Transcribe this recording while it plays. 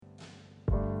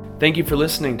Thank you for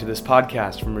listening to this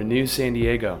podcast from Renew San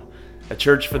Diego, a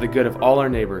church for the good of all our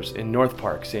neighbors in North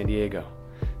Park, San Diego.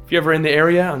 If you're ever in the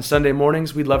area on Sunday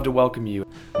mornings, we'd love to welcome you.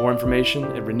 More information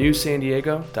at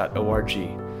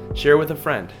renewsandiego.org. Share with a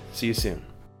friend. See you soon.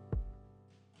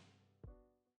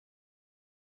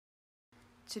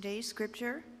 Today's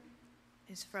scripture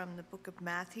is from the book of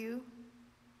Matthew,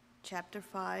 chapter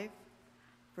 5,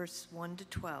 verse 1 to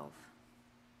 12.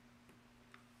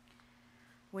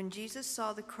 When Jesus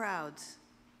saw the crowds,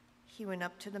 he went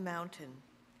up to the mountain,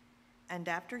 and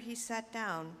after he sat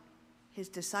down, his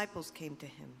disciples came to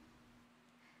him.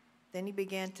 Then he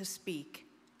began to speak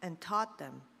and taught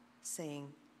them,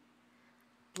 saying,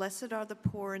 "Blessed are the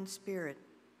poor in spirit,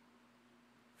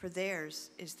 for theirs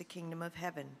is the kingdom of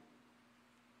heaven.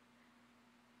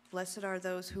 Blessed are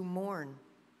those who mourn,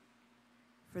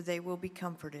 for they will be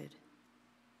comforted.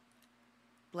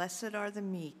 Blessed are the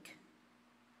meek,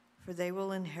 for they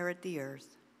will inherit the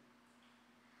earth.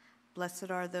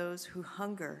 Blessed are those who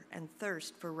hunger and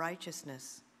thirst for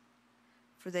righteousness,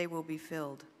 for they will be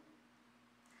filled.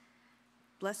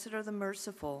 Blessed are the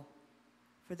merciful,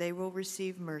 for they will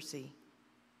receive mercy.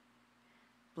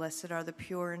 Blessed are the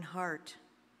pure in heart,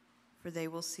 for they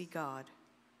will see God.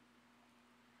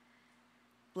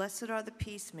 Blessed are the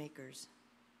peacemakers,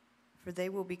 for they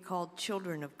will be called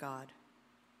children of God.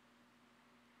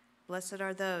 Blessed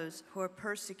are those who are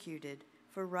persecuted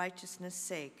for righteousness'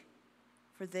 sake,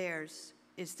 for theirs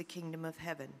is the kingdom of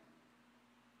heaven.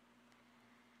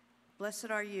 Blessed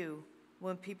are you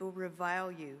when people revile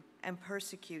you and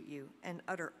persecute you and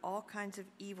utter all kinds of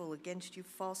evil against you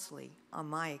falsely on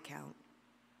my account.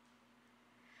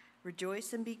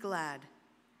 Rejoice and be glad,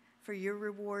 for your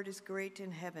reward is great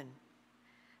in heaven.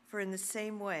 For in the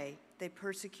same way they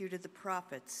persecuted the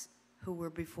prophets who were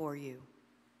before you."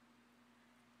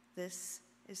 This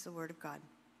is the word of God.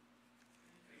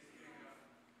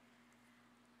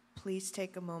 Please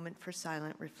take a moment for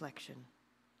silent reflection.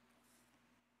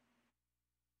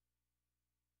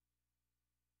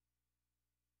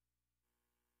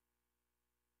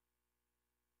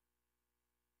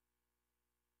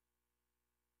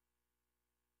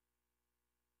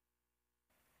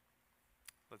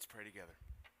 Let's pray together.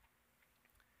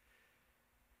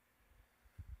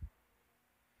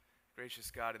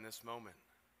 Gracious God, in this moment,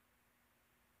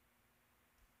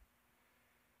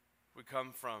 we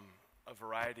come from a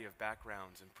variety of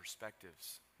backgrounds and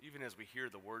perspectives, even as we hear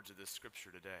the words of this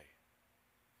scripture today.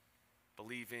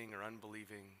 Believing or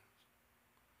unbelieving,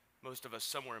 most of us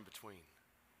somewhere in between.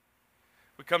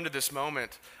 We come to this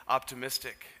moment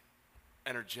optimistic,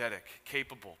 energetic,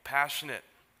 capable, passionate,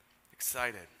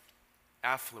 excited,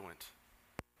 affluent,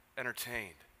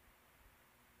 entertained.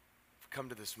 We come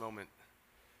to this moment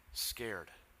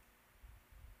scared,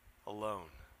 alone,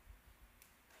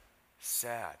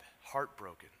 sad,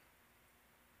 heartbroken,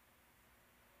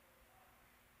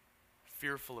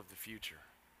 fearful of the future,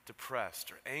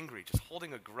 depressed or angry, just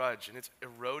holding a grudge, and it's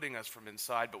eroding us from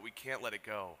inside, but we can't let it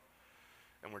go,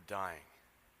 and we're dying.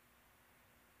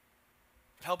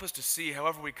 But help us to see,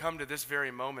 however we come to this very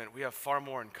moment, we have far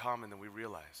more in common than we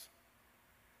realize.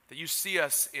 That you see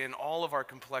us in all of our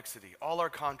complexity, all our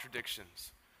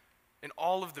contradictions, in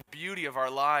all of the beauty of our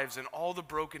lives and all the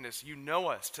brokenness. You know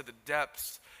us to the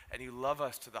depths, and you love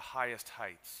us to the highest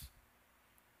heights.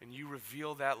 And you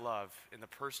reveal that love in the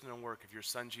person and work of your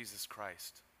Son, Jesus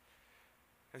Christ.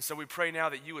 And so we pray now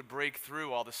that you would break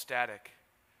through all the static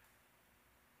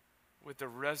with the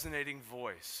resonating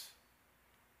voice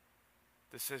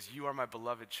that says, "You are my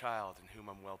beloved child in whom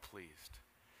I'm well pleased."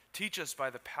 Teach us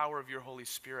by the power of your Holy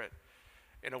Spirit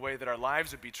in a way that our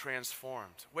lives would be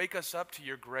transformed. Wake us up to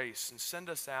your grace and send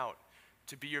us out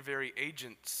to be your very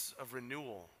agents of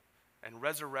renewal and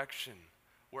resurrection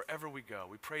wherever we go.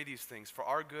 We pray these things for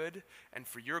our good and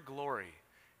for your glory,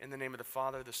 in the name of the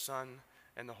Father, the Son,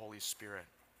 and the Holy Spirit.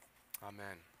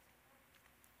 Amen.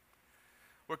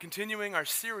 We're continuing our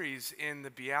series in the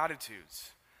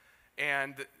Beatitudes.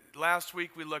 And last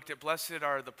week we looked at blessed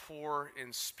are the poor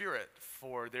in spirit,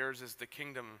 for theirs is the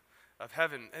kingdom of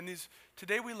heaven. And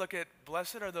today we look at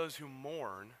blessed are those who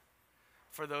mourn,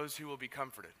 for those who will be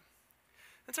comforted.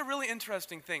 That's a really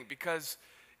interesting thing, because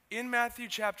in Matthew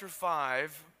chapter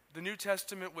 5, the New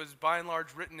Testament was by and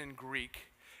large written in Greek,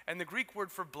 and the Greek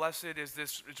word for blessed is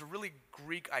it's a really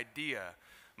Greek idea,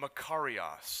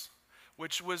 makarios,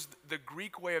 which was the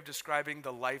Greek way of describing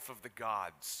the life of the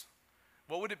gods.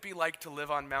 What would it be like to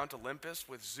live on Mount Olympus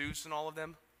with Zeus and all of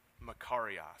them?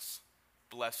 Makarios,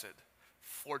 blessed,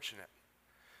 fortunate.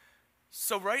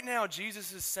 So right now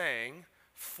Jesus is saying,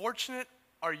 fortunate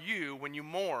are you when you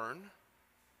mourn.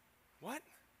 What?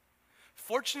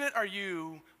 Fortunate are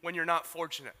you when you're not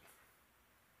fortunate.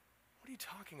 are you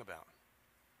talking about?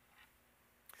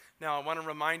 Now, I want to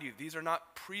remind you, these are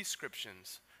not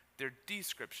prescriptions, they're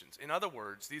descriptions. In other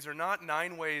words, these are not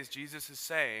 9 ways Jesus is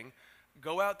saying,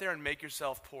 go out there and make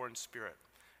yourself poor in spirit.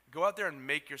 Go out there and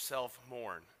make yourself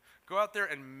mourn. Go out there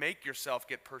and make yourself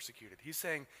get persecuted. He's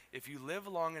saying, if you live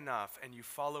long enough and you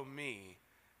follow me,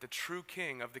 the true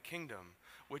king of the kingdom,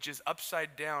 which is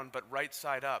upside down but right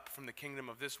side up from the kingdom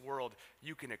of this world,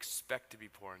 you can expect to be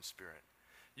poor in spirit.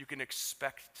 You can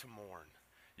expect to mourn.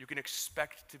 You can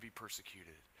expect to be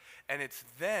persecuted. And it's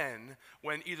then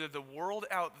when either the world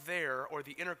out there or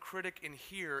the inner critic in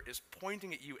here is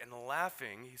pointing at you and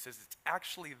laughing, he says it's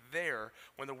actually there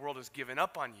when the world has given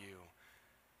up on you,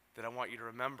 that I want you to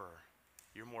remember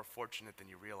you're more fortunate than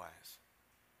you realize.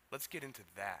 Let's get into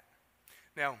that.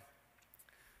 Now,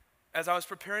 as I was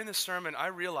preparing this sermon, I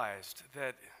realized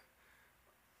that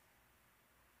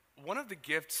one of the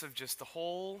gifts of just the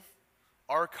whole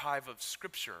archive of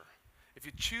Scripture, if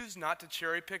you choose not to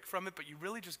cherry pick from it, but you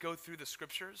really just go through the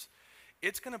Scriptures,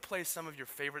 it's going to play some of your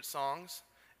favorite songs,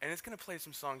 and it's going to play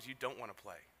some songs you don't want to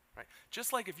play. Right?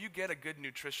 Just like if you get a good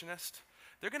nutritionist,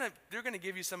 they're going to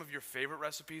give you some of your favorite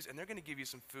recipes, and they're going to give you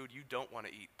some food you don't want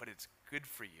to eat, but it's good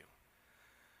for you.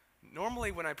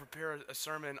 Normally, when I prepare a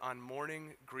sermon on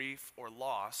mourning, grief, or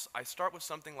loss, I start with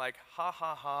something like, ha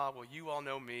ha ha, well, you all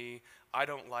know me. I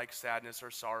don't like sadness or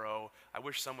sorrow. I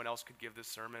wish someone else could give this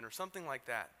sermon, or something like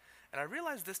that. And I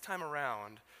realized this time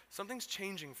around, something's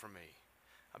changing for me,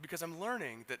 because I'm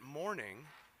learning that mourning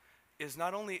is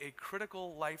not only a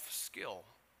critical life skill,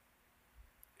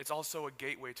 it's also a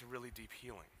gateway to really deep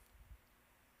healing.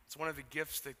 It's one of the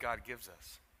gifts that God gives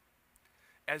us.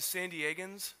 As San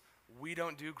Diegans, we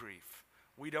don't do grief.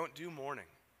 We don't do mourning.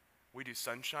 We do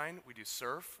sunshine, we do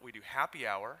surf, we do happy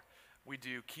hour, we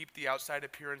do keep the outside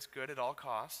appearance good at all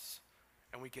costs,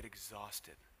 and we get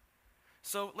exhausted.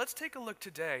 So let's take a look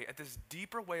today at this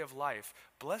deeper way of life.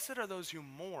 Blessed are those who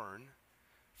mourn,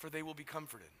 for they will be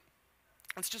comforted.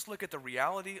 Let's just look at the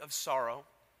reality of sorrow,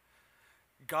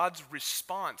 God's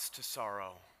response to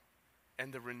sorrow,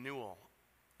 and the renewal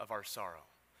of our sorrow.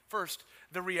 First,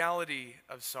 the reality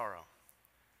of sorrow.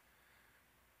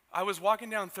 I was walking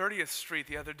down 30th Street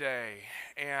the other day,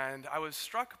 and I was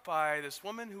struck by this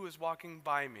woman who was walking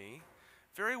by me,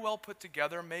 very well put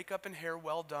together, makeup and hair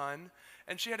well done,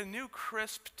 and she had a new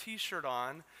crisp t-shirt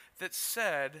on that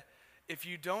said, if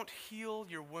you don't heal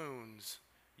your wounds,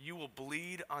 you will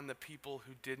bleed on the people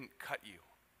who didn't cut you.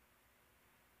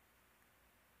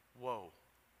 Whoa.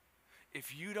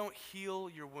 If you don't heal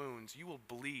your wounds, you will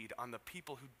bleed on the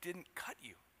people who didn't cut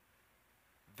you.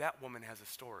 That woman has a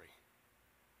story.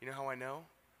 You know how I know?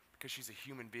 Because she's a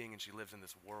human being and she lives in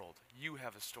this world. You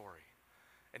have a story.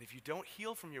 And if you don't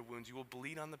heal from your wounds, you will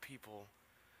bleed on the people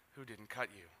who didn't cut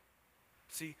you.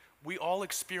 See, we all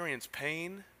experience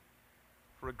pain,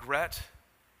 regret,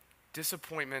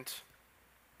 disappointment,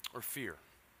 or fear.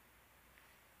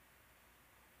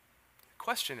 The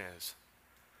question is,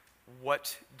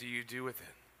 what do you do with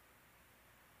it?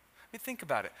 I mean, think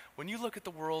about it. When you look at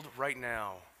the world right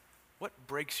now, what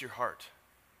breaks your heart?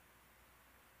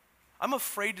 I'm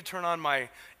afraid to turn on my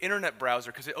internet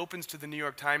browser because it opens to the New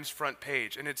York Times front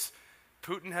page, and it's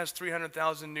Putin has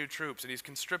 300,000 new troops, and he's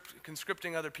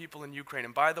conscripting other people in Ukraine.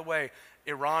 And by the way,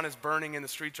 Iran is burning in the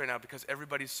streets right now because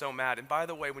everybody's so mad. And by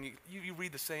the way, when you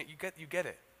read the same, you get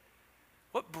it.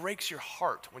 What breaks your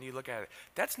heart when you look at it?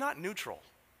 That's not neutral.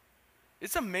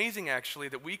 It's amazing, actually,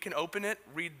 that we can open it,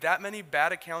 read that many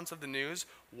bad accounts of the news,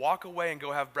 walk away and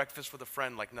go have breakfast with a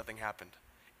friend like nothing happened.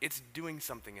 It's doing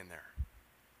something in there.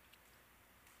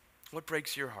 What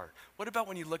breaks your heart? What about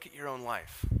when you look at your own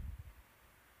life?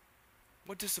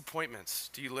 What disappointments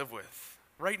do you live with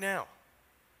right now?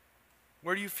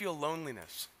 Where do you feel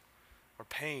loneliness or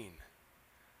pain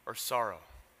or sorrow?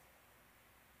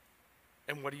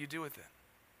 And what do you do with it?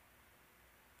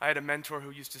 I had a mentor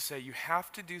who used to say, you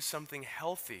have to do something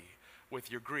healthy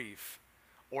with your grief,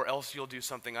 or else you'll do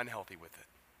something unhealthy with it.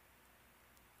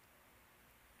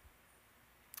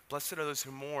 Blessed are those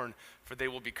who mourn, for they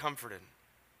will be comforted.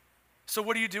 So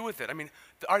what do you do with it? I mean,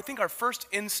 I think our first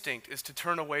instinct is to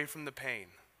turn away from the pain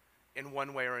in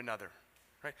one way or another,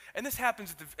 right? And this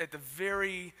happens at the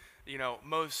very,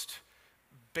 most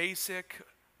basic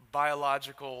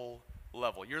biological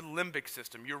level. Your limbic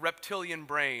system, your reptilian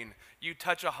brain, you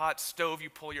touch a hot stove, you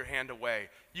pull your hand away.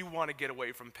 You want to get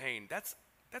away from pain. That's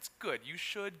good. You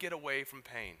should get away from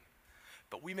pain.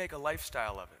 But we make a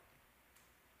lifestyle of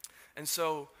it. And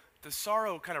so the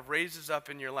sorrow kind of raises up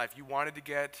in your life. You wanted to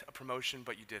get a promotion,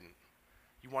 but you didn't.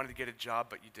 You wanted to get a job,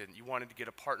 but you didn't. You wanted to get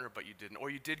a partner, but you didn't.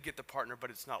 Or you did get the partner, but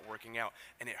it's not working out,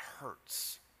 and it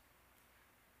hurts.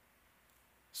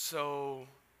 So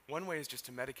One way is just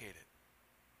to medicate it.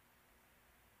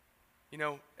 You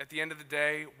know, at the end of the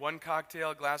day, one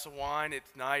cocktail, a glass of wine,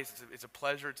 it's nice, it's a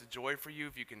pleasure, it's a joy for you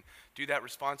if you can do that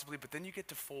responsibly, but then you get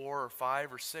to 4 or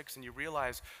 5 or 6 and you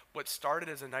realize what started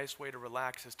as a nice way to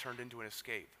relax has turned into an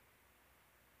escape.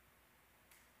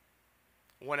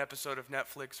 One episode of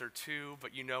Netflix or 2,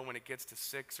 but you know when it gets to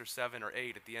 6 or 7 or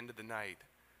 8 at the end of the night,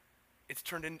 it's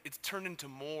turned into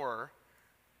more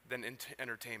than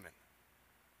entertainment.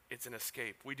 It's an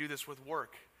escape. We do this with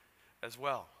work as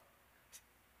well.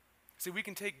 See, we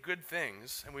can take good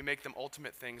things and we make them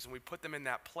ultimate things and we put them in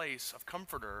that place of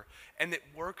comforter, and it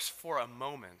works for a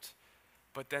moment,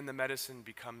 but then the medicine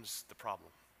becomes the problem.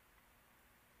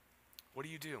 What do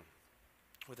you do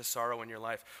with the sorrow in your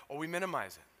life? Or we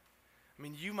minimize it. I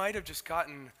mean, you might have just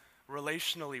gotten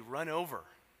relationally run over,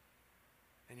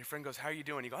 and your friend goes, "How are you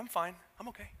doing?" You go, "I'm fine, I'm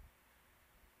okay."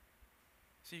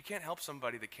 So you can't help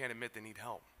somebody that can't admit they need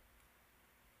help.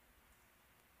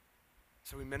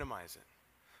 So we minimize it.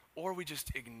 Or we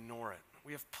just ignore it.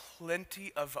 We have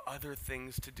plenty of other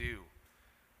things to do.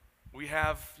 We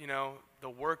have, the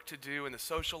work to do and the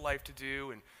social life to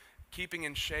do and keeping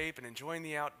in shape and enjoying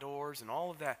the outdoors and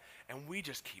all of that. And we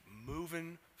just keep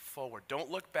moving forward. Don't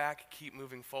look back, keep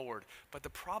moving forward. But the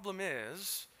problem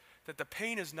is that the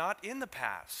pain is not in the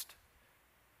past.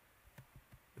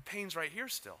 The pain's right here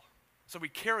still. So we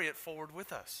carry it forward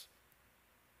with us.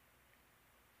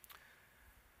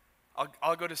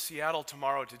 I'll go to Seattle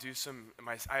tomorrow to do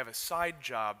I have a side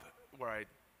job where I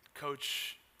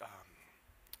coach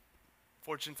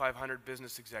Fortune 500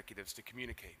 business executives to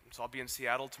communicate. So I'll be in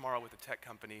Seattle tomorrow with a tech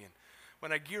company, and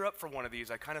when I gear up for one of these,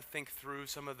 I kind of think through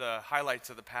some of the highlights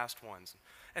of the past ones.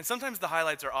 And sometimes the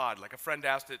highlights are odd. Like a friend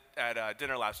asked it at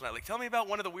dinner last night, tell me about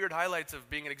one of the weird highlights of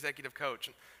being an executive coach.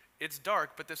 And it's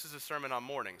dark, but this is a sermon on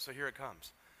mourning, so here it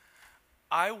comes.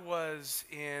 I was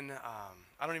in,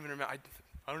 I don't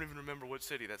even remember what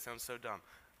city. That sounds so dumb.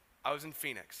 I was in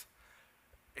Phoenix,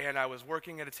 and I was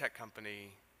working at a tech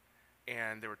company,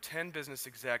 and there were 10 business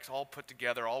execs, all put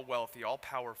together, all wealthy, all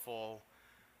powerful,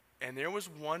 and there was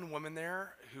one woman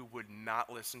there who would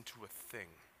not listen to a thing.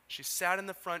 She sat in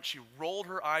the front, she rolled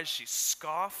her eyes, she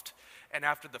scoffed, and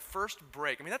after the first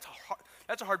break, that's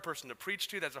a hard person to preach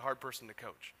to, that's a hard person to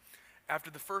coach. After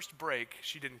the first break,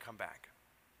 she didn't come back.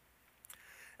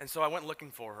 And so I went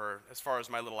looking for her as far as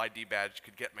my little ID badge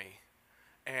could get me.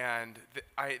 And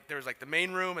there was the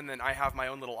main room, and then I have my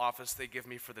own little office they give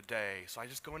me for the day. So I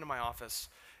just go into my office,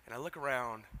 and I look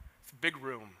around. It's a big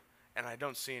room, and I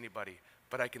don't see anybody.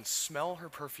 But I can smell her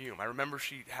perfume. I remember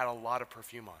she had a lot of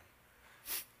perfume on.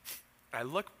 I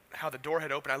look how the door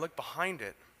had opened. I look behind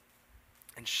it,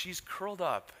 and she's curled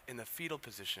up in the fetal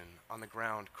position on the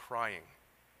ground crying.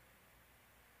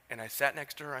 And I sat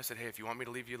next to her. I said, "Hey, if you want me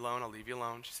to leave you alone, I'll leave you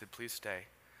alone." She said, "Please stay."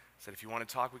 I said, "If you want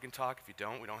to talk, we can talk. If you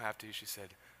don't, we don't have to." She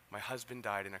said, "My husband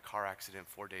died in a car accident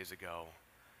 4 days ago,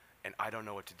 and I don't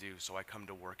know what to do, so I come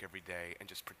to work every day and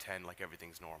just pretend like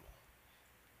everything's normal."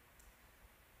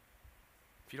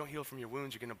 If you don't heal from your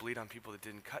wounds, you're going to bleed on people that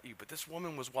didn't cut you. But this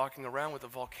woman was walking around with a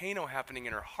volcano happening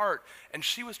in her heart, and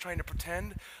she was trying to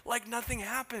pretend like nothing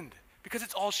happened because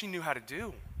it's all she knew how to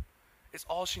do. It's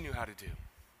all she knew how to do.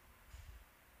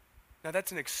 Now,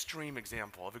 that's an extreme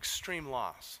example of extreme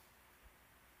loss.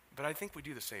 But I think we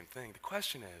do the same thing. The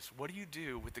question is, what do you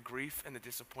do with the grief and the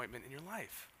disappointment in your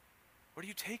life? Where do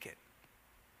you take it?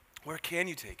 Where can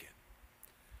you take it?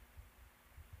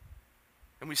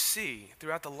 And we see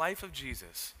throughout the life of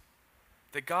Jesus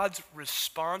that God's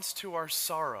response to our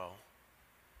sorrow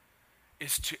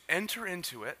is to enter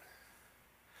into it,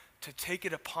 to take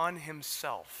it upon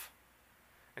himself,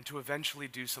 and to eventually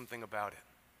do something about it.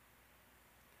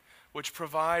 Which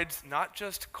provides not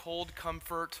just cold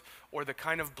comfort or the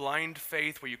kind of blind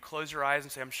faith where you close your eyes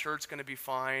and say, "I'm sure it's going to be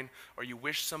fine," or you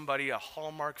wish somebody a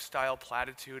Hallmark-style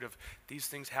platitude of these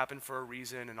things happen for a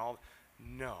reason and all.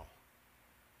 No.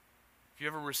 If you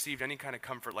ever received any kind of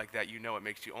comfort like that, you know it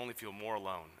makes you only feel more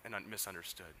alone and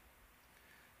misunderstood.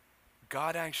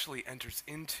 God actually enters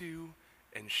into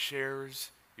and shares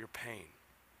your pain.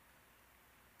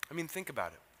 I mean, think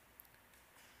about it.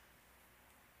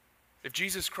 If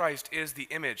Jesus Christ is the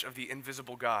image of the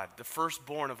invisible God, the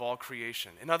firstborn of all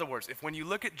creation. In other words, if when you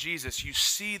look at Jesus, you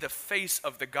see the face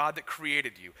of the God that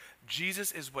created you,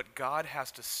 Jesus is what God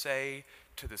has to say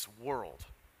to this world.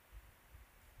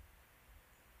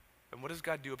 And what does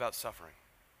God do about suffering?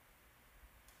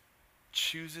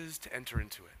 Chooses to enter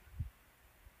into it.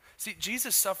 See,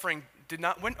 Jesus' suffering did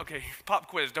not, okay, pop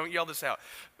quiz, don't yell this out.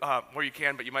 Or you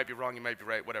can, but you might be wrong, you might be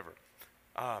right, whatever.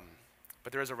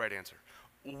 But there is a right answer.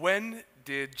 When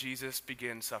did Jesus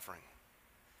begin suffering?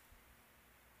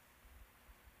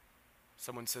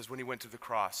 Someone says, when he went to the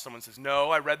cross. Someone says, no,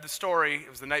 I read the story. It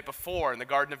was the night before in the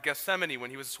Garden of Gethsemane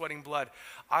when he was sweating blood.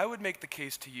 I would make the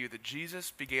case to you that Jesus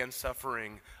began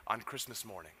suffering on Christmas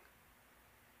morning.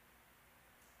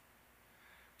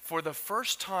 For the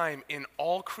first time in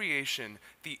all creation,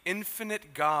 the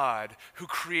infinite God who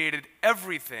created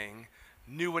everything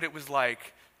knew what it was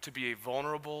like to be a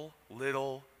vulnerable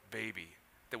little baby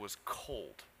that was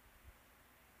cold.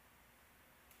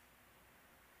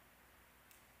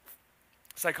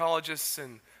 Psychologists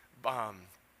and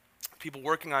people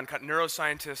working on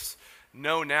neuroscientists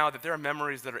know now that there are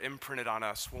memories that are imprinted on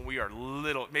us when we are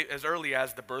little, as early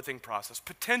as the birthing process,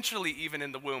 potentially even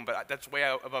in the womb, but that's way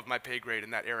out above my pay grade in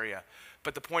that area.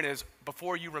 But the point is,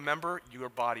 before you remember, your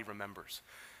body remembers.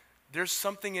 There's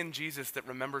something in Jesus that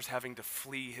remembers having to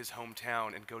flee his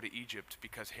hometown and go to Egypt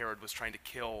because Herod was trying to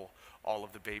kill all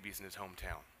of the babies in his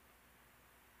hometown.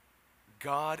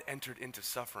 God entered into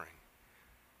suffering.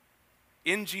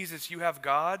 In Jesus, you have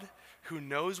God who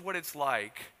knows what it's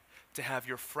like to have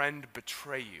your friend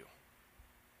betray you.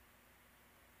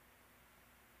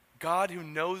 God who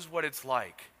knows what it's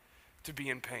like to be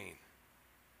in pain.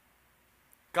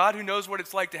 God who knows what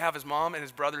it's like to have his mom and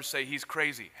his brothers say he's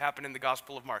crazy. Happened in the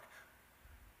Gospel of Mark.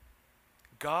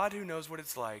 God who knows what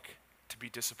it's like to be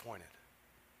disappointed.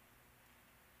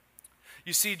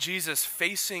 You see Jesus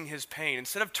facing his pain.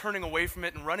 Instead of turning away from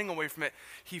it and running away from it,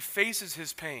 he faces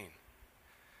his pain.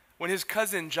 When his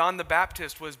cousin John the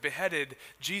Baptist was beheaded,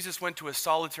 Jesus went to a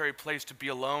solitary place to be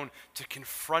alone, to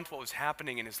confront what was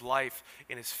happening in his life,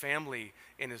 in his family,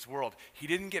 in his world. He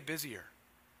didn't get busier.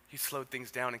 He slowed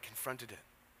things down and confronted it.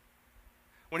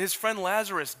 When his friend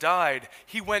Lazarus died,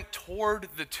 he went toward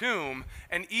the tomb,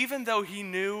 and even though he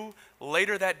knew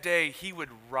later that day he would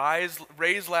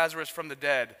raise Lazarus from the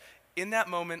dead, in that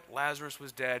moment Lazarus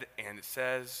was dead, and it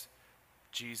says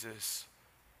Jesus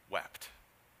wept.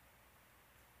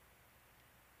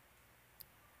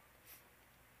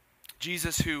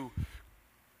 Jesus, who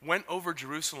went over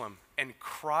Jerusalem and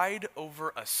cried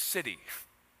over a city,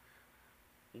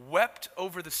 wept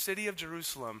over the city of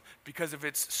Jerusalem because of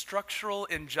its structural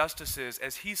injustices,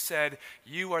 as he said,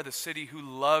 "You are the city who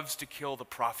loves to kill the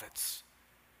prophets.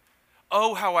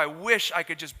 Oh, how I wish I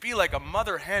could just be like a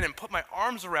mother hen and put my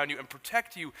arms around you and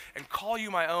protect you and call you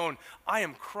my own. I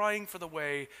am crying for the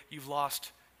way you've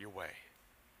lost your way."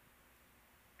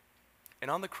 And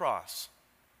on the cross,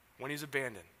 when he's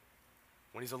abandoned,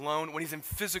 when he's alone, when he's in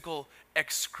physical,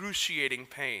 excruciating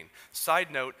pain.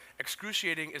 Side note,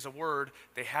 excruciating is a word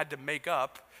they had to make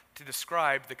up to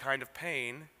describe the kind of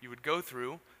pain you would go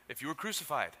through if you were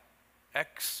crucified.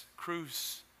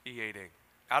 Excruciating,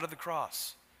 out of the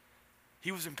cross.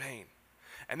 He was in pain.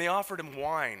 And they offered him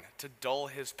wine to dull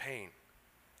his pain.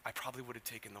 I probably would have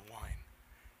taken the wine,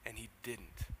 and he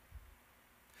didn't.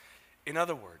 In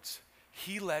other words,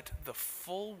 he let the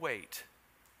full weight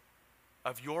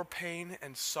of your pain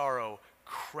and sorrow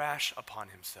crash upon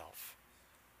himself.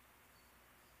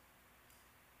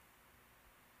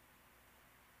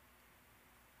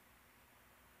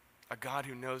 A God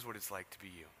who knows what it's like to be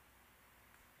you.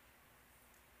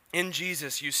 In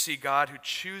Jesus, you see God who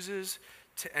chooses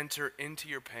to enter into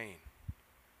your pain,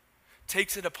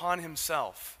 takes it upon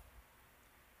himself,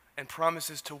 and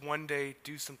promises to one day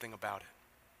do something about it.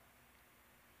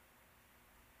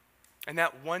 And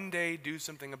that one day do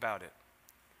something about it,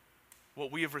 what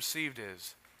we have received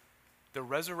is the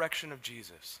resurrection of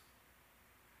Jesus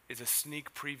is a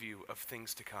sneak preview of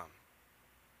things to come.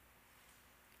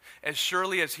 As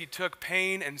surely as he took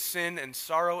pain and sin and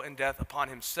sorrow and death upon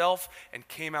himself and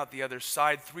came out the other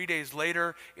side 3 days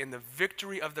later in the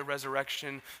victory of the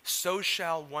resurrection, so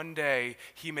shall one day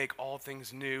he make all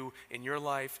things new in your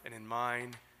life and in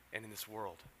mine and in this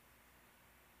world.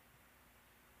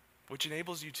 Which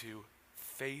enables you to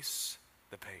face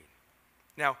the pain.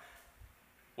 Now,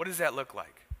 what does that look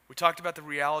like? We talked about the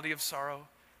reality of sorrow,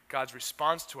 God's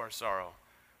response to our sorrow.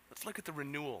 Let's look at the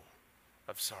renewal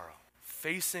of sorrow,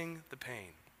 facing the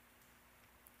pain.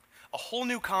 A whole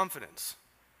new confidence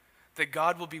that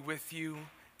God will be with you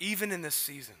even in this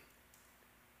season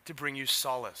to bring you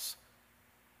solace.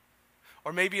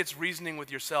 Or maybe it's reasoning with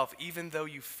yourself, even though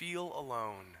you feel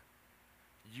alone,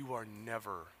 you are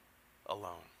never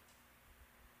alone.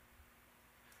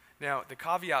 Now, the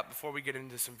caveat before we get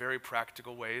into some very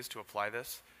practical ways to apply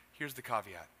this, here's the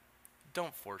caveat.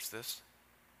 Don't force this.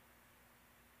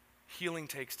 Healing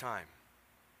takes time.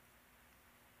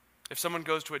 If someone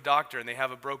goes to a doctor and they have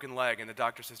a broken leg and the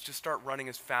doctor says, just start running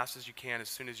as fast as you can, as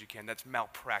soon as you can, that's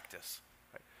malpractice.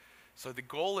 Right? So the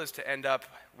goal is to end up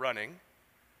running,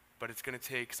 but it's going to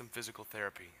take some physical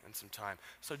therapy and some time.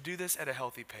 So do this at a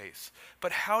healthy pace.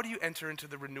 But how do you enter into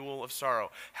the renewal of sorrow?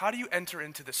 How do you enter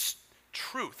into this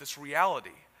truth, this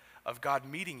reality of God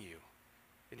meeting you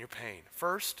in your pain?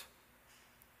 First,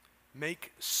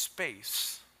 make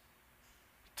space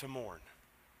to mourn.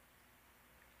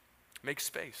 Make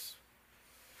space.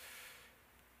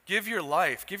 Give your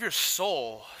life, give your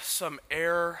soul some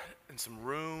air and some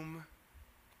room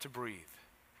to breathe.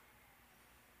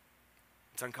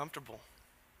 It's uncomfortable.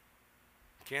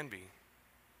 It can be.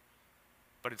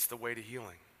 But it's the way to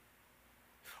healing.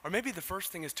 Or maybe the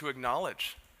first thing is to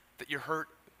acknowledge that you're hurt,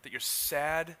 that you're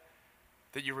sad,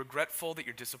 that you're regretful, that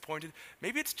you're disappointed.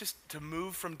 Maybe it's just to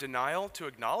move from denial to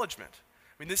acknowledgement.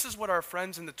 I mean, this is what our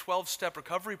friends in the 12-step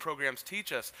recovery programs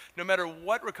teach us. No matter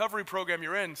what recovery program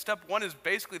you're in, step one is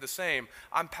basically the same.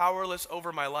 I'm powerless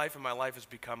over my life, and my life has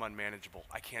become unmanageable.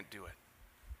 I can't do it.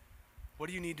 What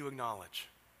do you need to acknowledge?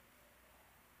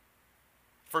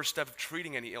 First step of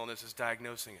treating any illness is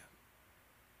diagnosing it.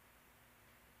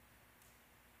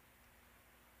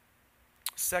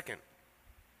 Second,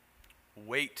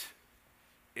 wait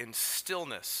in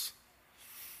stillness.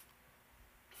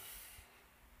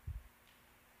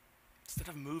 Instead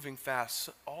of moving fast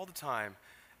all the time,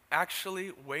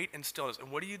 actually wait in stillness. And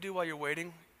what do you do while you're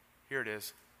waiting? Here it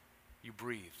is. You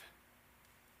breathe.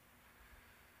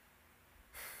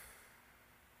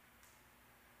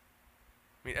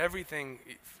 I mean, everything,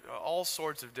 all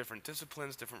sorts of different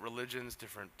disciplines, different religions,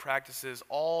 different practices,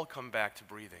 all come back to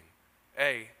breathing.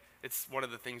 It's one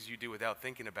of the things you do without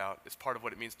thinking about. It's part of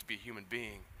what it means to be a human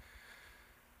being.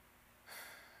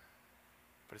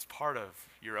 But it's part of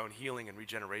your own healing and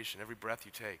regeneration, every breath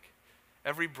you take.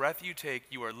 Every breath you take,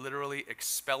 you are literally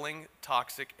expelling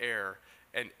toxic air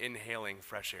and inhaling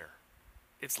fresh air.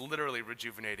 It's literally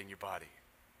rejuvenating your body.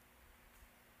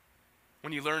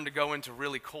 When you learn to go into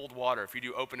really cold water, if you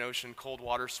do open ocean, cold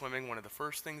water swimming, one of the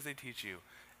first things they teach you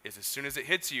is as soon as it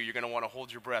hits you, you're going to want to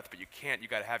hold your breath, but you can't. You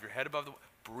got to have your head above the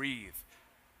breathe.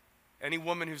 Any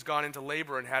woman who's gone into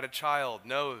labor and had a child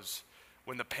knows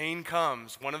when the pain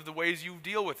comes, one of the ways you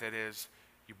deal with it is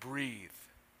you breathe.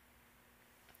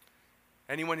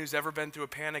 Anyone who's ever been through a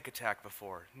panic attack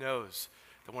before knows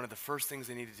that one of the first things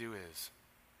they need to do is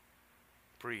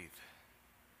breathe.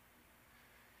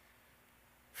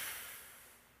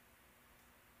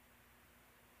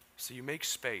 So you make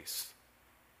space.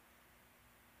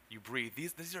 You breathe.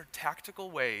 These are tactical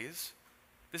ways.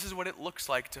 This is what it looks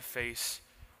like to face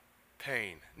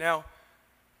pain. Now,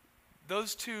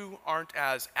 those two aren't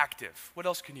as active. What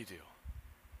else can you do?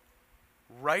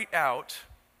 Write out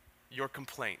your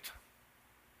complaint.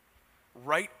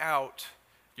 Write out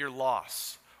your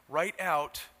loss. Write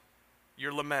out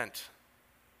your lament.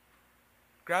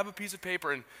 Grab a piece of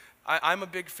paper, and I'm a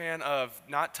big fan of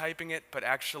not typing it, but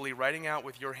actually writing out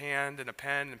with your hand and a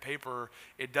pen and paper.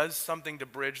 It does something to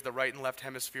bridge the right and left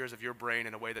hemispheres of your brain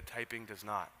in a way that typing does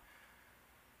not.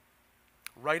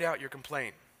 Write out your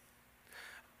complaint.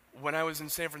 When I was in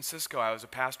San Francisco, I was a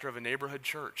pastor of a neighborhood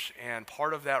church, and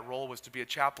part of that role was to be a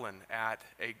chaplain at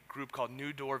a group called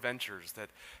New Door Ventures that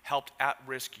helped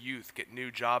at-risk youth get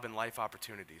new job and life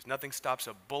opportunities. Nothing stops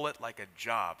a bullet like a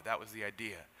job. That was the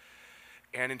idea.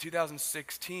 And in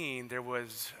 2016, there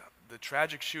was the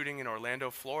tragic shooting in Orlando,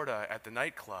 Florida at the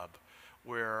nightclub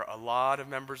where a lot of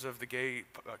members of the gay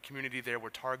community there were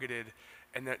targeted,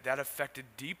 and that affected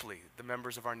deeply the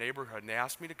members of our neighborhood. And they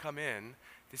asked me to come in.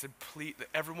 They said, please,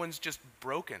 everyone's just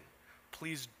broken.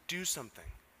 Please do something.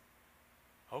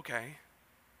 Okay.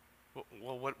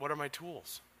 Well, what are my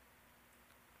tools?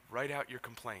 Write out your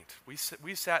complaint. We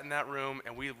sat in that room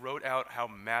and we wrote out how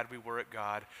mad we were at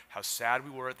God, how sad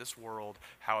we were at this world,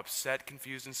 how upset,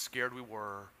 confused, and scared we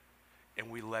were,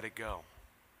 and we let it go.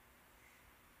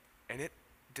 And it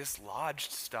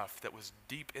dislodged stuff that was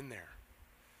deep in there.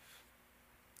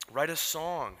 Write a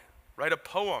song, write a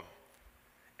poem,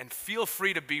 and feel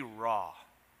free to be raw.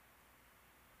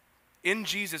 In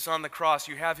Jesus on the cross,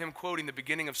 you have him quoting the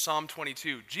beginning of Psalm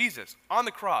 22. Jesus, on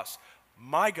the cross,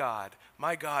 my God,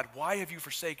 why have you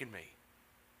forsaken me?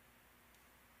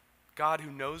 God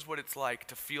who knows what it's like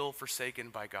to feel forsaken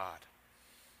by God.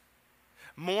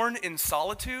 Mourn in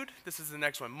solitude. This is the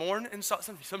next one. Mourn in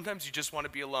solitude. Sometimes you just want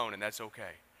to be alone, and that's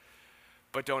okay.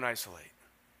 But don't isolate.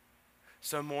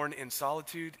 So mourn in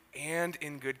solitude and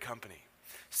in good company.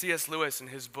 C.S. Lewis, in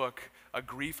his book, A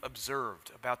Grief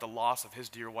Observed, about the loss of his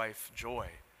dear wife, Joy,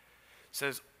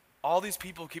 says, all these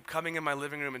people keep coming in my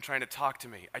living room and trying to talk to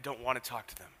me. I don't want to talk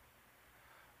to them.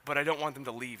 But I don't want them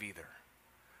to leave either.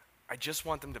 I just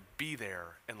want them to be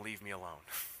there and leave me alone.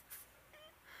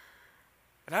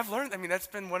 And I've learned, that's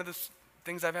been one of the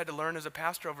things I've had to learn as a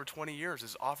pastor over 20 years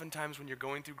is oftentimes when you're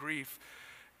going through grief,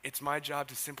 it's my job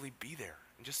to simply be there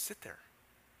and just sit there.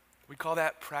 We call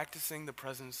that practicing the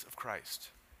presence of Christ.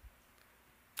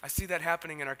 I see that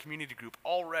happening in our community group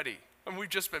already. And we've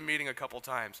just been meeting a couple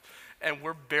times, and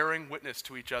we're bearing witness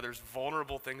to each other's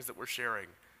vulnerable things that we're sharing,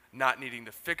 not needing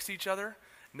to fix each other,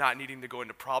 not needing to go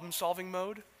into problem-solving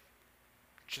mode,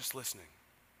 just listening.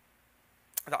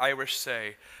 The Irish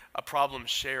say, a problem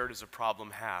shared is a problem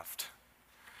halved.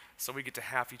 So we get to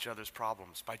half each other's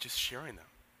problems by just sharing them.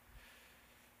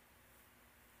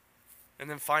 And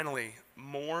then finally,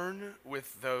 mourn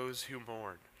with those who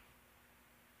mourn.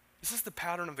 This is the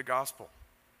pattern of the gospel.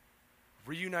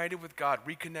 Reunited with God,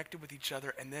 reconnected with each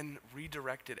other, and then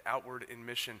redirected outward in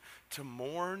mission to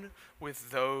mourn with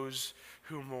those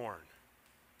who mourn.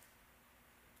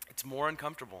 It's more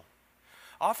uncomfortable.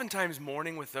 Oftentimes,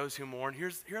 mourning with those who mourn,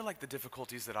 here are like the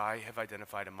difficulties that I have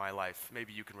identified in my life.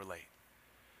 Maybe you can relate.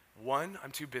 One, I'm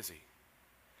too busy.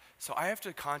 So I have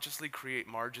to consciously create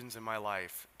margins in my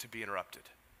life to be interrupted.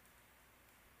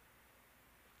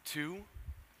 Two,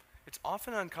 it's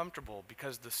often uncomfortable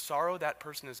because the sorrow that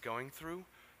person is going through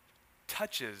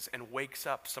touches and wakes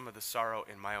up some of the sorrow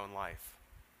in my own life.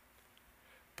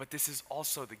 But this is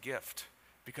also the gift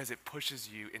because it pushes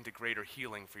you into greater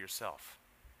healing for yourself.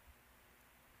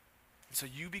 And so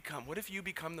what if you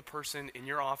become the person in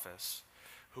your office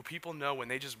who people know when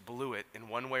they just blew it in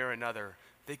one way or another,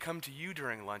 they come to you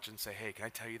during lunch and say, hey, can I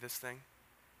tell you this thing?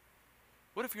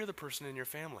 What if you're the person in your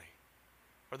family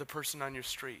or the person on your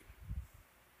street?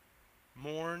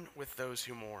 Mourn with those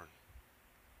who mourn.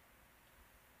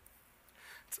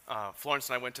 Florence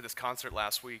and I went to this concert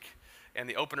last week, and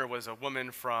the opener was a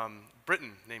woman from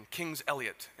Britain named Kings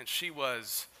Elliot, and she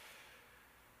was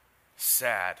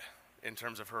sad in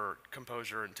terms of her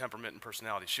composure and temperament and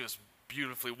personality. She was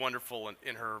beautifully wonderful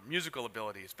in her musical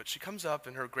abilities, but she comes up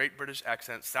in her great British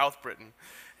accent, South Britain,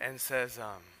 and says,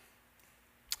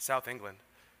 South England.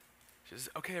 She says,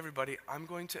 okay, everybody, I'm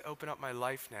going to open up my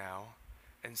life now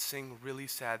and sing really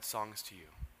sad songs to you,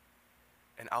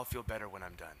 and I'll feel better when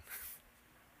I'm done.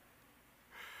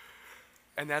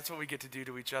 And that's what we get to do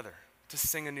to each other, to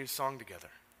sing a new song together.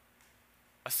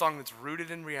 A song that's rooted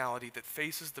in reality, that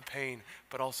faces the pain,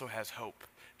 but also has hope,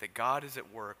 that God is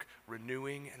at work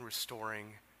renewing and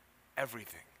restoring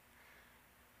everything.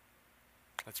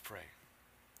 Let's pray.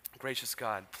 Gracious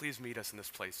God, please meet us in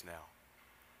this place now.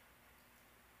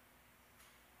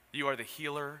 You are the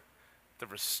healer, the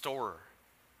restorer,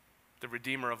 the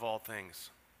redeemer of all things.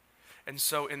 And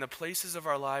so in the places of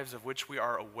our lives of which we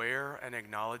are aware and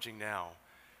acknowledging now,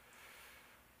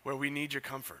 where we need your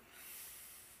comfort,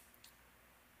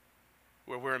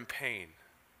 where we're in pain,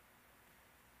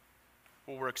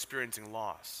 where we're experiencing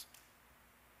loss,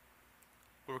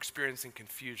 where we're experiencing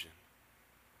confusion,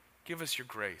 give us your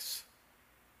grace.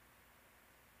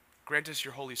 Grant us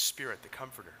your Holy Spirit, the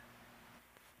Comforter.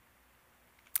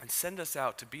 And send us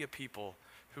out to be a people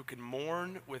who can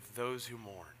mourn with those who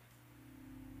mourn.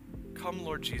 Come,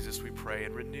 Lord Jesus, we pray,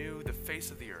 and renew the face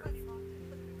of the earth.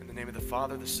 In the name of the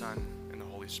Father, the Son, and the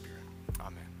Holy Spirit.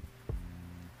 Amen.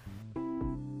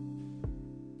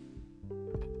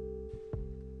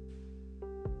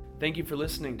 Thank you for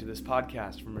listening to this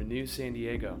podcast from Renew San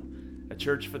Diego, a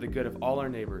church for the good of all our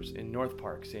neighbors in North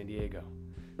Park, San Diego.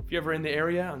 If you're ever in the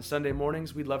area on Sunday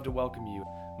mornings, we'd love to welcome you.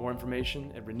 More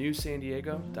information at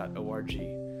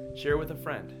renewsandiego.org. Share with a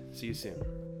friend. See you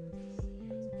soon.